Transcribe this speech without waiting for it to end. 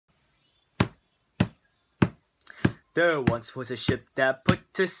There once was a ship that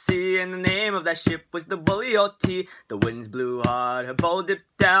put to sea, and the name of that ship was the Bully O.T. The winds blew hard, her bow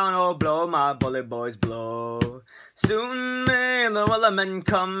dipped down, oh blow my bully boys blow. Soon may the Wellerman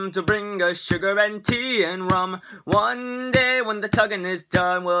come to bring us sugar and tea and rum. One day when the tugging is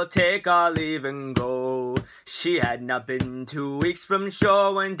done, we'll take our leave and go. She had not been 2 weeks from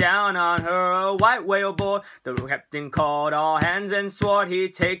shore when down on her a white whale bore. The captain called all hands and swore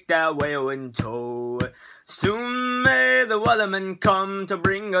he'd take that whale in tow. Soon may the Wellerman come to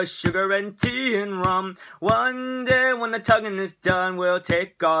bring us sugar and tea and rum. One day when the tugging is done, we'll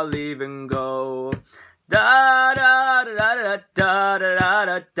take our leave and go. Da da da da da da da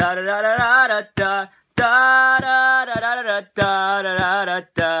da da da da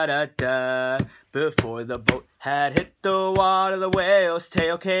da da da. Before the boat had hit the water, the whale's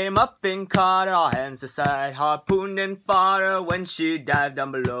tail came up and caught her. All hands aside, harpooned and fought her when she dived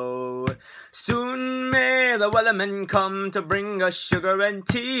down below. Soon may the Wellerman come to bring us sugar and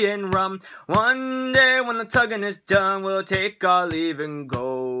tea and rum. One day when the tugging is done, we'll take our leave and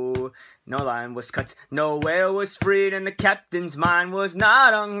go. No line was cut, no whale was freed, and the captain's mind was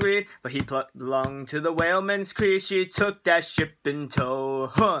not hungry. But he plucked along to the whaleman's creed, she took that ship in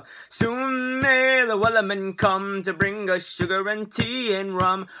tow. Soon may the Wellerman come to bring us sugar and tea and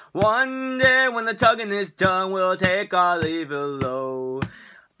rum. One day when the tugging is done, we'll take our leave below.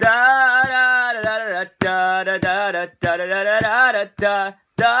 Da da da da da da da da da da da da.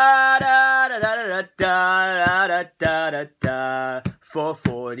 Da da da da da da da da da. For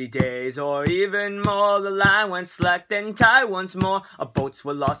 40 days or even more, the line went slack then tied once more. Our boats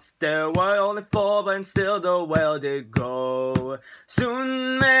were lost, there were only 4, but still the whale did go.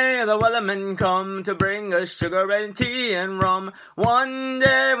 Soon may the Wellerman come to bring us sugar and tea and rum. One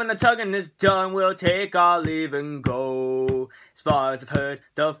day when the tugging is done, we'll take our leave and go. As far as I've heard,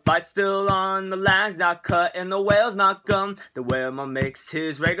 the fight's still on, the line's not cut and the whale's not gone. The whaleman makes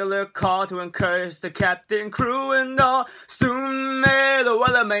his regular call to encourage the captain, crew and all. Soon may the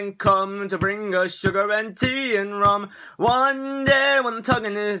Wellerman come to bring us sugar and tea and rum. One day when the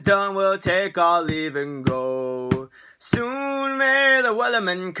tugging is done, we'll take our leave and go. Soon may the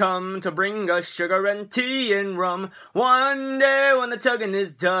Wellerman come to bring us sugar and tea and rum. One day when the tugging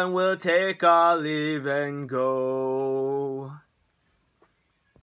is done, we'll take our leave and go.